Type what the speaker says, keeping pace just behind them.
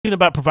talking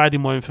about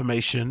providing more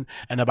information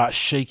and about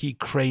shaky,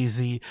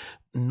 crazy,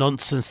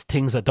 nonsense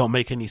things that don't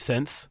make any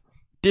sense.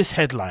 This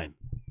headline,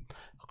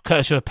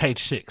 courtesy of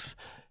page 6.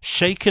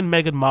 Shaken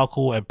Meghan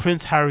Markle and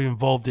Prince Harry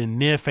involved in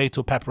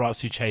near-fatal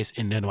paparazzi chase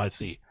in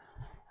NYC.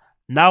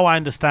 Now I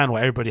understand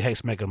why everybody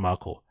hates Meghan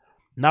Markle.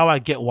 Now I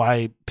get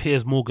why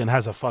Piers Morgan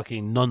has a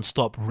fucking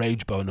non-stop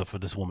rage boner for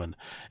this woman.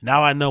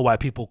 Now I know why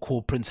people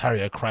call Prince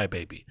Harry a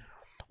crybaby.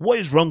 What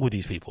is wrong with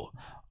these people?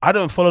 I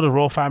don't follow the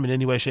royal family in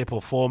any way, shape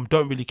or form.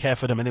 Don't really care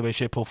for them in any way,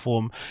 shape or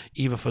form,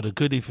 either for the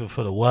good, either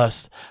for the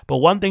worst. But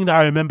one thing that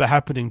I remember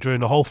happening during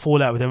the whole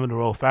fallout with them and the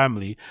royal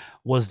family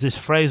was this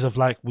phrase of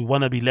like, we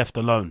want to be left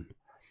alone.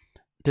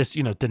 This,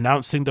 you know,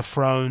 denouncing the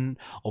throne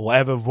or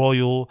whatever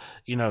royal,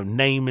 you know,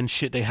 name and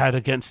shit they had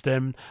against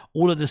them.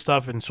 All of this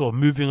stuff and sort of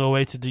moving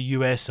away to the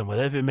US and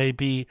whatever it may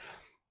be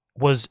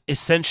was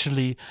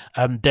essentially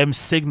them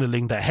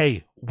signaling that,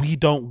 hey, we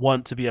don't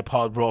want to be a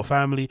part of the royal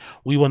family.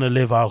 We want to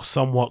live our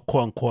somewhat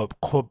quote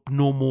unquote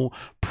normal,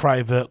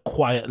 private,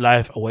 quiet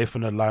life away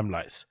from the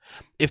limelights.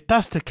 If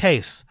that's the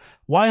case,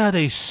 why are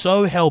they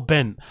so hell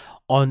bent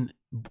on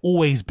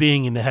always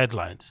being in the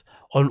headlines,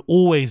 on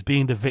always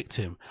being the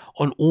victim,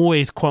 on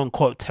always quote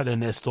unquote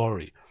telling their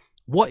story?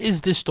 What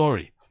is this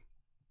story?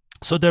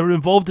 So they were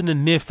involved in a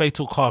near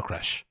fatal car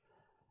crash,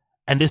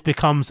 and this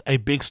becomes a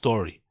big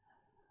story.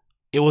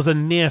 It was a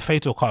near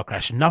fatal car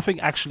crash. Nothing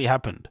actually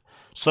happened.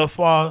 So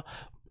far,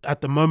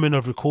 at the moment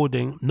of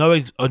recording,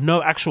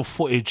 no actual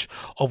footage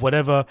of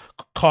whatever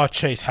car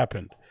chase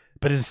happened.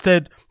 But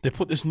instead, they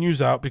put this news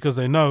out because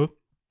they know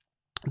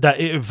that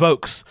it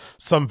evokes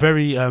some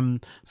very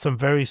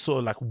sort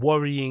of like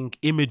worrying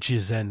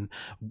images and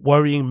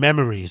worrying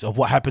memories of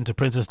what happened to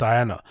Princess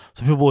Diana.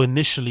 So people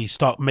initially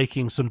start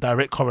making some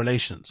direct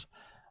correlations,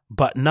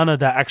 but none of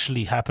that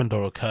actually happened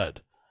or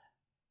occurred.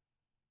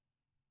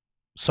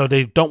 So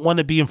they don't want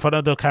to be in front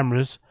of the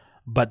cameras,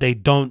 but they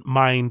don't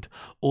mind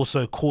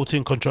also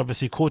courting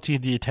controversy,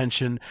 courting the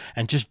attention,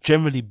 and just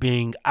generally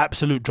being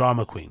absolute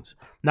drama queens.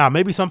 Now,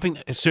 maybe something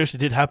seriously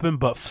did happen,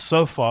 but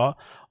so far,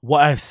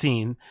 what I've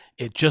seen,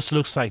 it just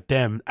looks like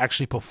them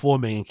actually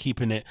performing and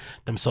keeping it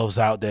themselves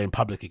out there in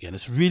public again.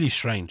 It's really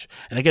strange.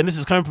 And again, this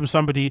is coming from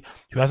somebody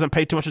who hasn't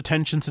paid too much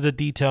attention to the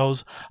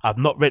details. I've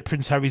not read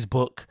Prince Harry's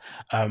book.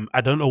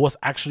 I don't know what's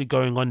actually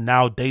going on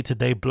now, day to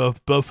day, blow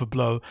for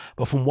blow.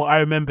 But from what I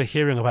remember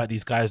hearing about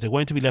these guys, they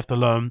wanted to be left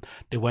alone.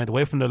 They went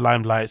away from the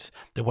limelights.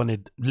 They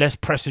wanted less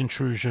press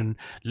intrusion,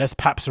 less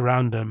paps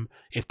around them.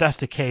 If that's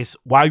the case,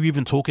 why are you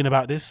even talking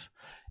about this?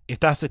 If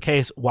that's the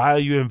case, why are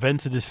you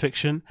inventing this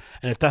fiction?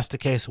 And if that's the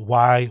case,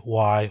 why?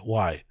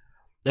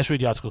 Let's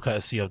read the article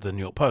courtesy of the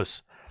New York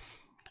Post.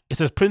 It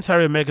says, Prince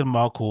Harry and Meghan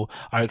Markle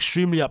are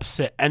extremely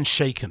upset and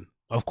shaken.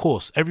 Of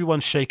course,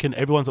 everyone's shaken,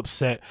 everyone's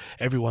upset,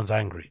 everyone's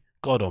angry.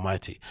 God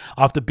almighty.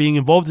 After being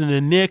involved in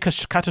a near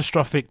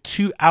catastrophic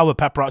 2-hour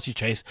paparazzi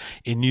chase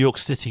in New York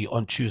City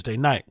on Tuesday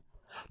night.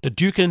 The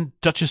Duke and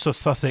Duchess of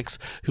Sussex,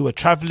 who were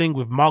travelling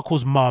with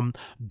Markle's mum,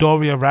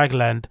 Doria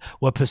Ragland,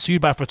 were pursued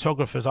by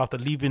photographers after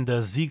leaving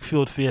the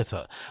Ziegfeld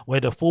Theatre,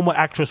 where the former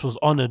actress was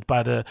honoured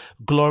by the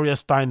Gloria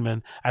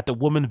Steinem at the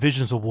Women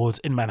Visions Awards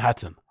in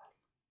Manhattan.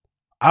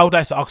 I would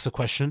like to ask a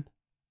question.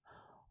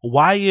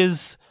 Why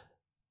is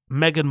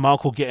Meghan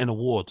Markle getting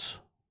awards?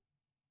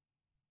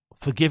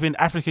 For giving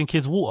African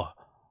kids water?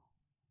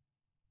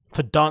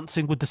 For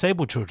dancing with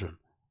disabled children?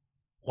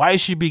 Why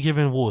is she be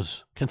given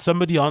awards? Can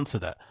somebody answer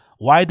that?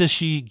 Why does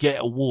she get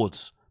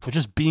awards? For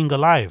just being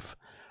alive,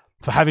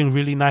 for having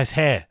really nice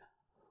hair,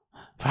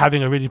 for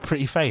having a really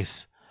pretty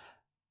face,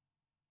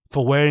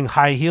 for wearing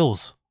high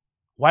heels.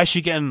 Why is she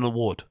getting an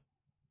award?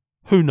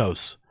 Who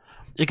knows?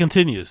 It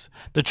continues.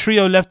 The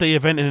trio left the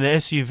event in an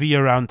SUV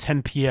around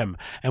 10 p.m.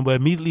 and were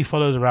immediately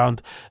followed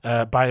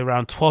by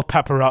around 12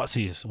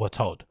 paparazzis, we're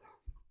told.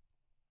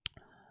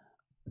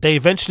 They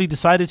eventually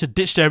decided to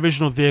ditch their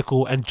original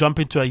vehicle and jump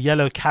into a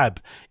yellow cab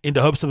in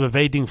the hopes of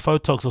evading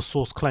photogs or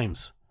source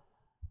claims.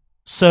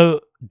 So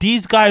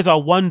these guys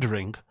are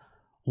wondering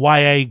why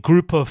a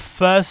group of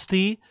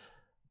thirsty,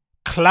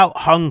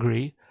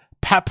 clout-hungry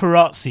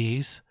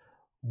paparazzis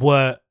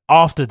were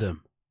after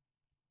them.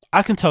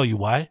 I can tell you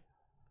why.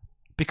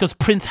 Because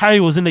Prince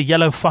Harry was in a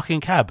yellow fucking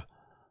cab.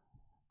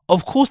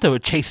 Of course they were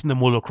chasing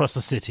them all across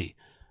the city.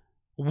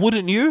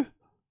 Wouldn't you?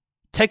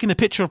 Taking a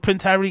picture of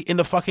Prince Harry in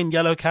the fucking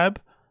yellow cab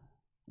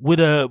with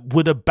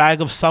a bag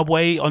of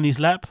Subway on his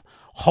lap,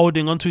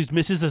 holding onto his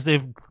missus as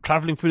they're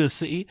traveling through the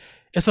city.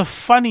 It's a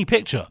funny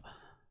picture.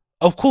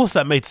 Of course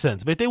that made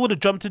sense. But if they would have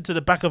jumped into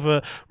the back of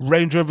a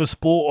Range Rover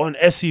Sport or an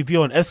SUV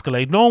or an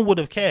Escalade, no one would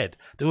have cared.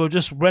 They would have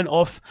just rent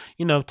off,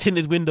 you know,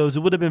 tinted windows. It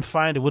would have been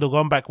fine. They would have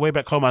gone back, way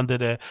back home under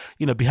their,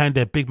 you know, behind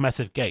their big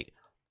massive gate.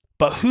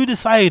 But who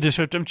decided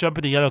to them jump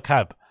in the yellow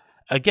cab?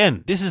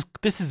 Again, this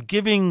is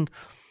giving,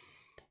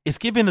 it's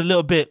giving a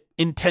little bit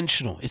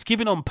intentional. It's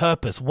giving on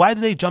purpose. Why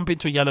do they jump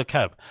into a yellow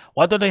cab?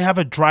 Why don't they have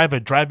a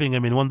driver driving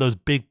them in one of those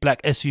big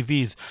black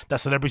SUVs that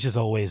celebrities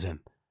are always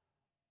in?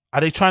 Are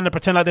they trying to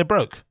pretend like they're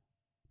broke?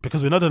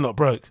 Because we know they're not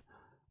broke.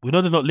 We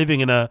know they're not living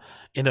in a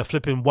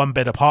flipping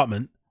 1-bed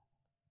apartment.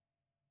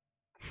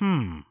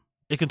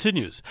 It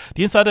continues.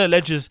 The insider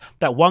alleges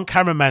that one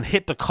cameraman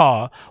hit the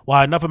car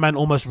while another man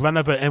almost ran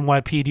over an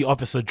NYPD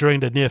officer during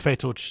the near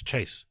fatal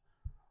chase.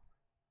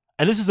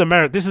 And this is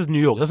America. This is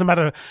New York. Doesn't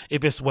matter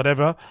if it's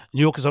whatever.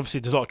 New York is obviously,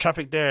 there's a lot of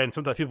traffic there, and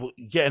sometimes people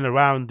getting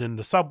around in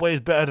the subway is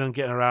better than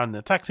getting around in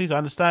the taxis. I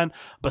understand,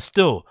 but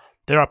still,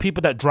 there are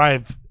people that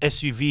drive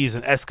SUVs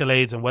and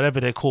Escalades and whatever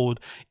they're called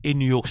in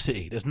New York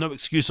City. There's no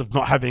excuse of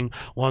not having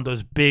one of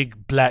those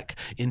big, black,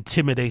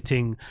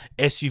 intimidating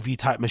SUV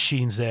type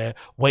machines there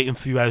waiting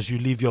for you as you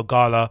leave your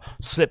gala,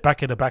 slip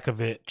back in the back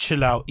of it,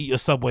 chill out, eat your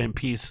Subway in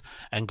peace,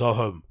 and go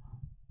home.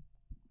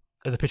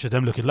 There's a picture of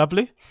them looking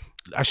lovely.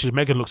 Actually,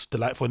 Meghan looks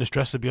delightful in this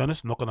dress, to be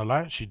honest. I'm not going to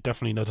lie. She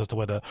definitely knows how to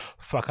wear the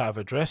fuck out of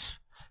a dress.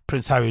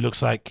 Prince Harry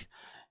looks like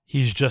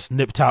he's just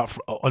nipped out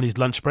on his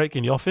lunch break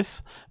in the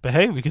office. But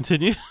hey, we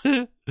continue.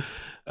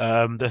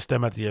 That's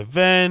them at the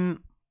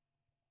event.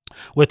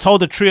 We're told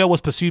the trio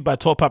was pursued by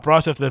 12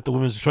 paparazzi after they left the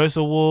Women's Choice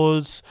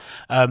Awards.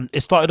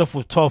 It started off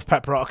with 12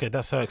 paparazzi. Okay,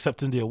 that's her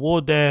accepting the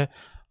award there.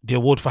 The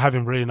award for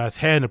having really nice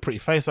hair and a pretty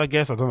face, I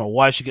guess. I don't know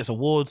why she gets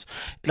awards.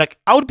 Like,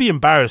 I would be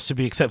embarrassed to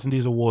be accepting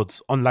these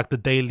awards on like the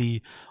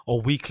daily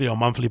or weekly or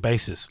monthly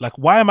basis. Like,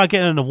 why am I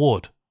getting an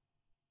award?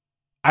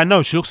 I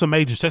know she looks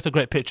amazing. She takes a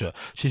great picture.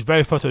 She's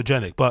very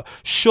photogenic, but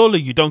surely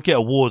you don't get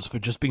awards for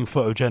just being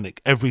photogenic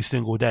every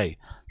single day.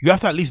 You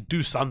have to at least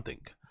do something,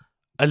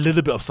 a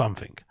little bit of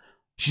something.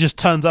 She just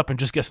turns up and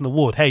just gets an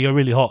award. Hey, you're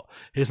really hot.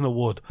 Here's an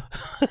award.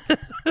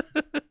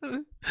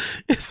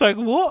 It's like,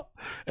 what?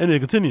 And it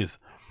continues.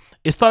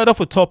 It started off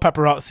with 12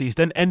 paparazzis,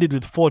 then ended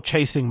with 4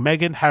 chasing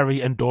Meghan,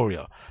 Harry, and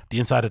Doria, the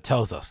insider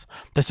tells us.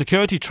 The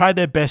security tried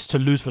their best to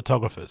lose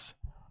photographers.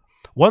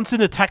 Once in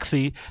a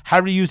taxi,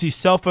 Harry used his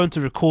cell phone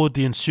to record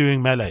the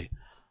ensuing melee.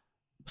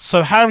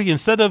 So Harry,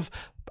 instead of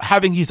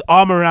having his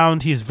arm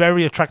around his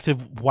very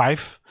attractive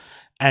wife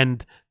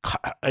and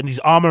his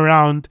arm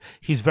around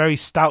his very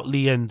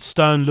stoutly and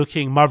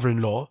stern-looking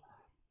mother-in-law,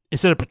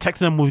 instead of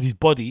protecting them with his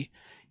body,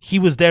 he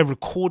was there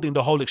recording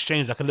the whole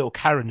exchange like a little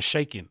Karen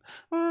shaking.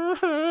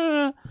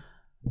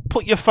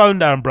 Put your phone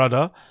down,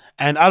 brother,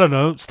 and I don't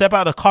know, step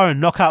out of the car and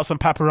knock out some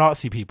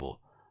paparazzi people.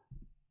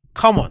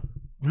 Come on,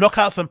 knock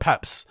out some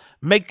paps.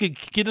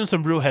 Give them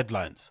some real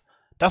headlines.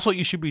 That's what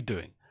you should be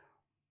doing.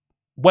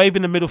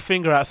 Waving the middle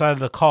finger outside of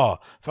the car,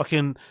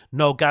 fucking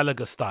Noel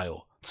Gallagher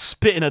style,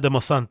 spitting at them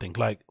or something,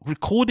 like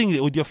recording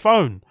it with your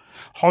phone.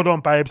 Hold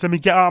on, babes, let me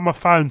get out my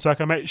phone so I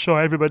can make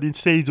sure everybody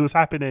sees what's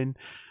happening.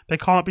 They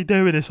can't be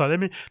doing this. So let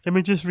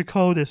me just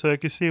record this so I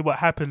can see what's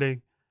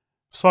happening.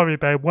 Sorry,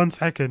 babe, 1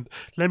 second.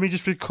 Let me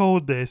just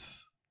record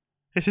this.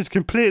 This is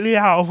completely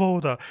out of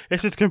order.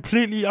 This is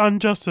completely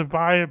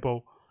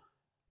unjustifiable.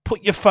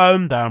 Put your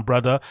phone down,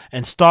 brother,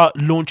 and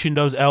start launching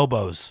those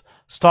elbows.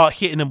 Start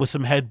hitting them with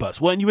some headbutts.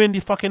 Weren't you in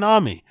the fucking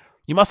army?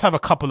 You must have a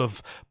couple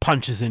of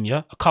punches in you,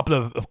 a couple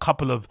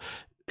of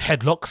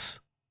headlocks.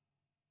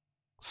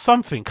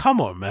 Something. Come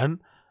on,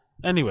 man.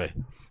 Anyway,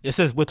 it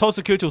says, we're told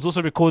security was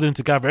also recording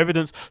to gather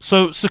evidence.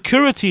 So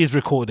security is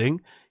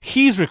recording.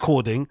 He's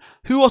recording.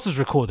 Who else is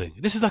recording?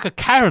 This is like a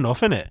Karen off,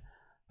 isn't it?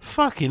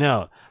 Fucking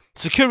hell.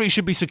 Security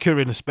should be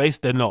securing the space.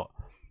 They're not.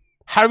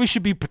 Harry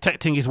should be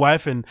protecting his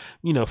wife and,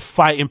 you know,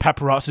 fighting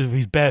paparazzi with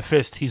his bare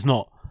fist. He's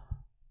not.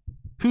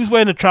 Who's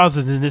wearing the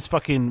trousers in this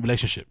fucking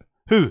relationship?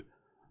 Who?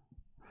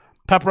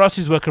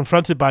 Paparazzis were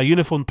confronted by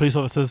uniformed police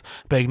officers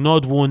but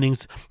ignored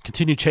warnings,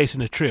 continued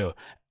chasing the trio.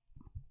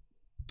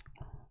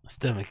 That's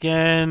them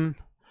again.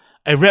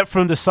 A rep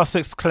from the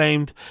Sussex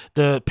claimed,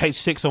 the page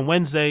 6 on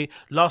Wednesday,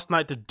 last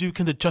night the Duke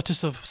and the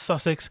Duchess of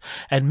Sussex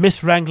and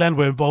Miss Rangland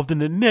were involved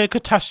in a near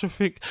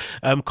catastrophic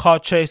car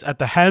chase at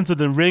the hands of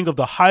the ring of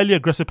the highly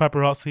aggressive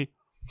paparazzi.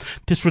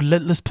 This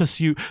relentless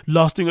pursuit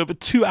lasting over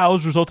 2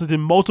 hours resulted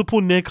in multiple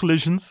near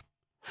collisions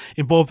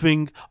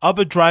involving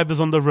other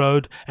drivers on the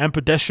road and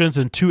pedestrians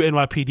and 2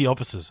 NYPD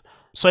officers.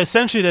 So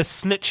essentially they're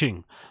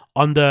snitching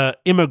on the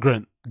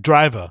immigrant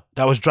driver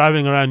that was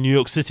driving around New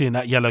York City in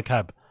that yellow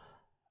cab.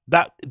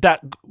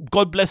 That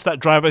God bless that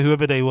driver,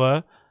 whoever they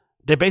were.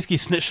 They basically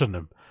snitched on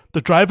them.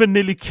 The driver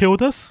nearly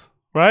killed us,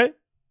 right?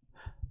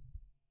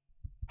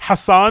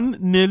 Hassan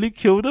nearly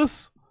killed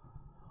us.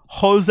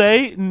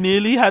 Jose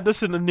nearly had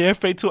us in a near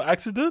fatal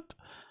accident.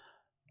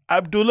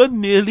 Abdullah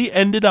nearly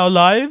ended our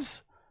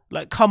lives.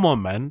 Like, come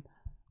on, man.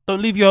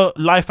 Don't leave your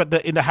life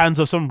in the hands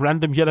of some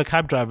random yellow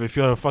cab driver if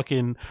you're a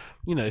fucking,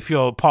 you know, if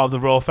you're part of the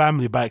royal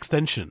family by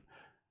extension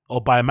or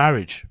by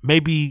marriage.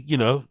 Maybe, you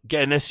know,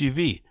 get an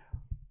SUV.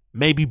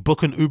 Maybe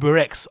book an Uber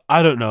X.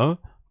 I don't know.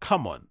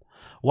 Come on.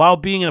 While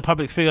being a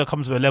public figure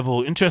comes with a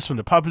level of interest from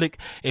the public,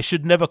 it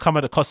should never come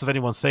at the cost of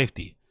anyone's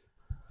safety.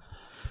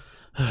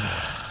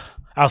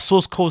 Our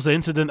source calls the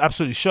incident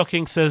absolutely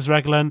shocking, says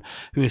Raglan,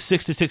 who is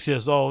 66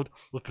 years old,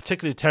 was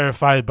particularly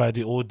terrified by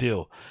the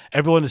ordeal.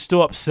 Everyone is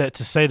still upset,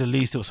 to say the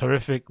least. It was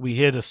horrific. We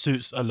hear the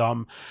Suits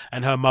alum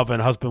and her mother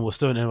and husband were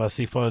still in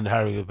NYC following the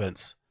Harry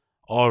events.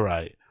 All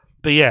right.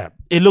 But yeah,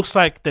 it looks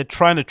like they're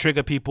trying to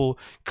trigger people,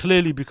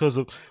 clearly because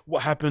of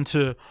what happened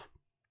to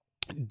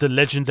the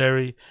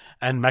legendary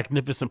and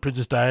magnificent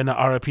Princess Diana,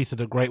 RIP to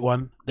the great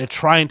one. They're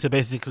trying to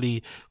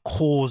basically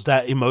cause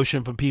that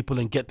emotion from people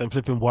and get them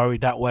flipping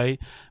worried that way.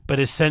 But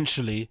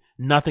essentially,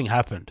 nothing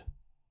happened.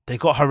 They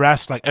got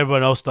harassed like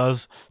everyone else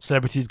does.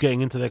 Celebrities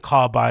getting into their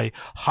car by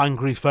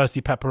hungry,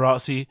 thirsty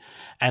paparazzi.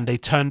 And they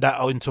turned that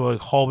into a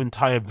whole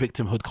entire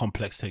victimhood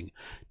complex thing.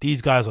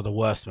 These guys are the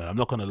worst, man. I'm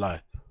not going to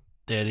lie.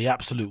 They're the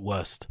absolute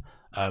worst.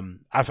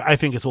 I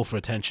think it's all for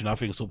attention. I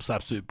think it's all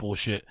absolute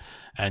bullshit.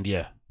 And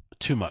yeah,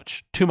 too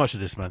much of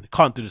this, man.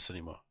 Can't do this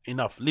anymore.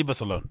 Enough. Leave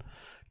us alone.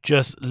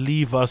 Just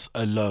leave us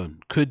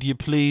alone. Could you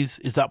please?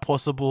 Is that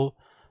possible?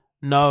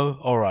 No.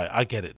 All right, I get it.